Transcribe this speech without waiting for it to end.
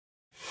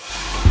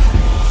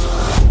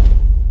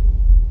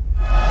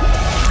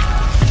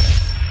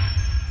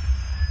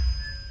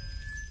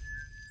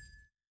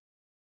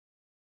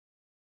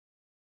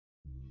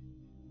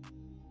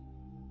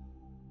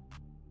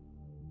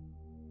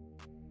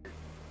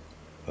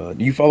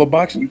Do you follow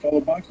boxing?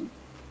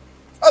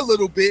 A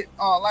little bit.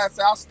 Like I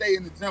said, I stay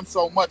in the gym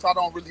so much I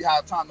don't really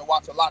have time to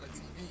watch a lot of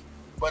TV.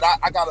 But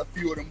I got a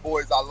few of them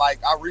boys I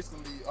like. I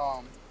recently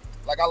I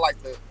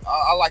like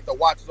to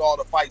watch all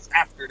the fights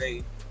after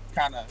they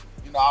kind of,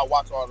 I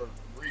watch all the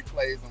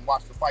replays and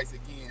watch the fights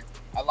again.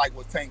 I like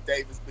what Tank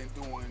Davis been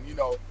doing.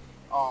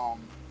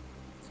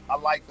 I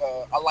like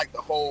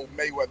the whole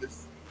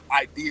Mayweather's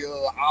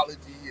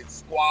ideology and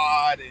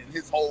squad and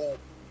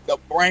the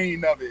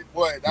brain of it.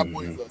 Boy, that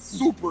boy is a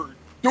super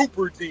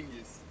duper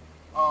genius.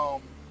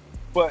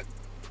 But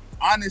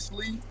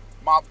honestly,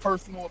 my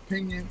personal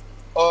opinion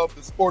of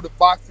the sport of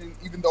boxing,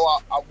 even though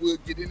I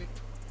would get in it,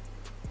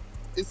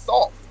 it's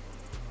soft.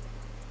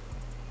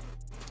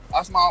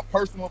 That's my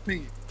personal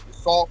opinion.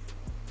 It's soft.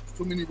 It's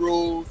too many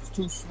rules. It's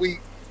too sweet.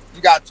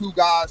 You got two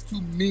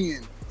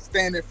men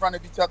stand in front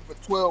of each other for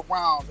 12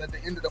 rounds. At the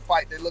end of the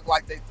fight, they look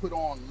like they put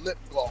on lip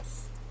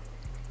gloss.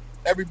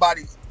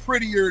 Everybody's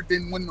prettier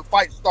than when the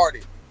fight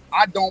started.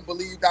 I don't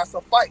believe that's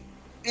a fight.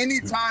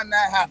 Anytime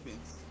that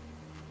happens,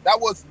 that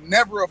was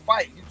never a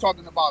fight. You're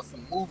talking about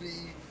some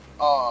movie,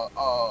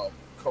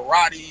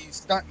 karate,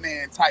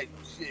 stuntman type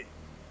shit.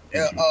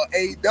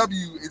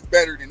 AEW is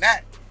better than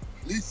that.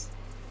 At least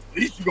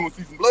you're gonna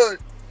see some blood.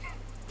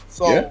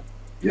 So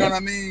you know what I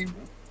mean?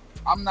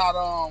 I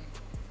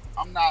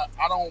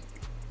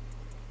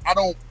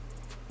don't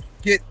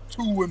get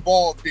too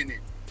involved in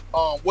it.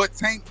 What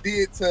Tank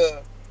did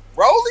to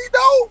Rollie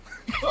though?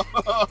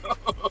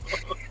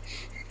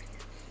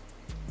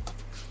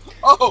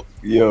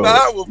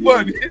 That was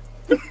funny.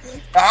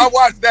 I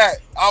watched that.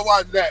 I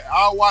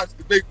watched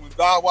the big ones.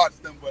 I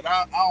watched them, but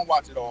I don't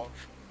watch it all.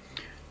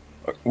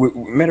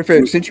 Matter of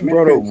fact, since you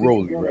brought up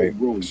Rollie, right?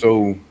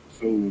 So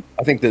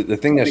I think the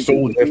thing that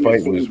sold that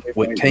fight was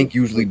what Tank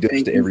usually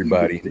does to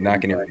everybody,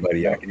 knocking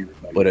everybody out.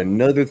 But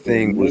another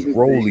thing was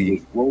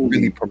Rollie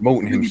really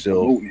promoting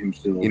himself, you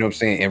know what I'm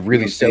saying, and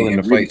really selling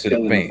the fight to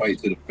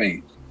the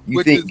fans.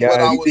 You think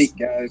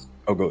guys?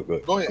 Oh, go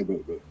ahead.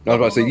 No, I was about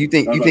to say, you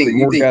think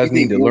more guys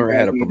need to learn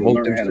how to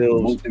promote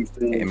themselves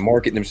and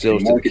market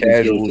themselves to the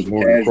casuals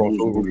more than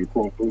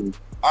crossover?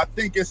 I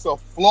think it's a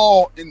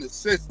flaw in the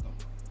system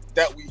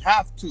that we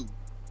have to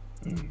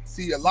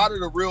see. A lot of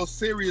the real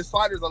serious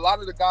fighters, a lot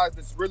of the guys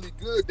that's really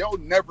good, they'll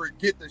never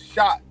get the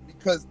shot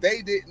because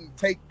they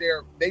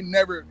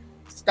never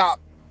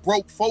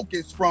broke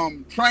focus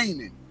from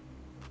training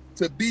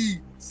to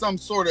be some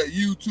sort of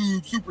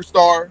YouTube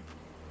superstar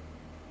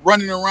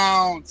running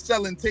around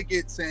selling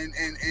tickets and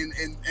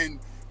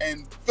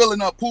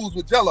filling up pools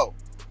with Jello.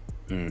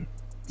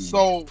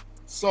 So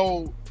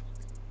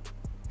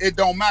it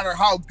don't matter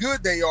how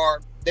good they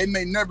are, they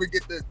may never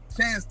get the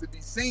chance to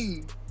be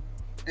seen.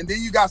 And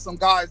then you got some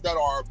guys that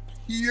are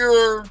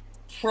pure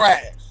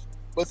trash,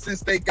 but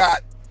since they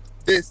got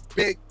this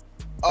big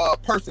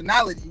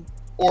personality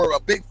or a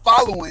big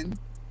following,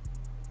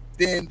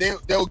 then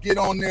they'll get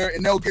on there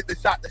and they'll get the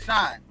shot to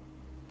shine.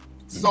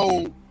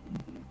 So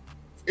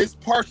it's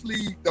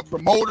partially the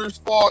promoter's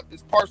fault,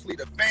 it's partially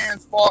the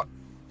fans' fault,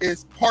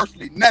 it's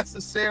partially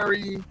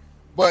necessary,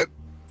 but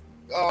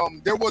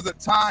there was a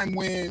time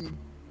when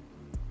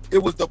it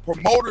was the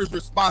promoter's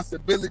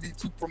responsibility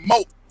to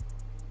promote.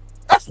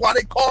 That's why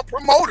they call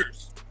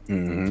promoters.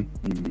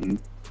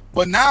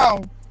 But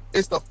now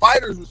it's the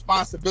fighter's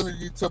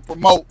responsibility to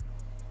promote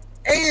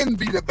and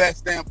be the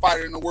best damn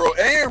fighter in the world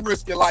and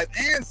risk your life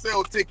and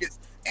sell tickets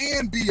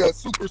and be a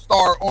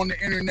superstar on the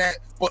internet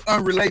for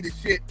unrelated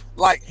shit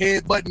like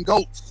headbutting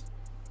goats.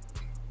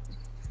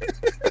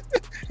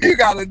 You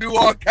gotta do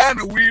all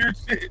kind of weird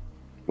shit.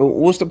 Well,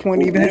 what's the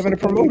point of even having a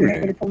promoter?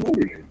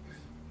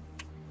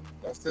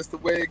 That's just the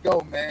way it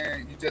go,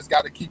 man. You just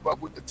got to keep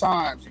up with the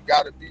times. You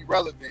got to be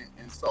relevant,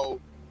 and so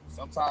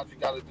sometimes you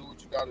got to do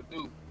what you got to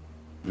do.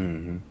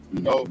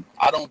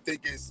 I don't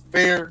think it's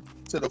fair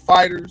to the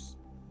fighters,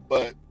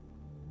 but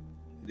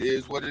it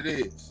is what it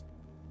is.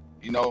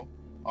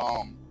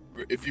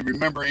 If you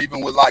remember,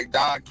 even with like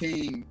Don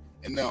King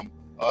and them,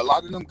 a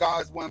lot of them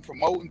guys weren't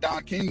promoting.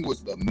 Don King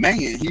was the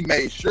man. He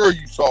made sure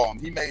you saw him.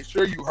 He made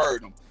sure you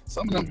heard him.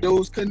 Some of them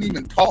dudes couldn't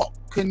even talk,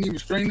 couldn't even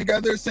string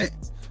together a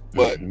sentence.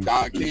 But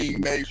Don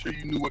King made sure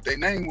you knew what their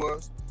name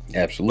was.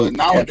 Absolutely. But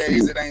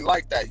nowadays, it ain't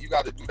like that. You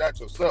got to do that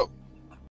yourself.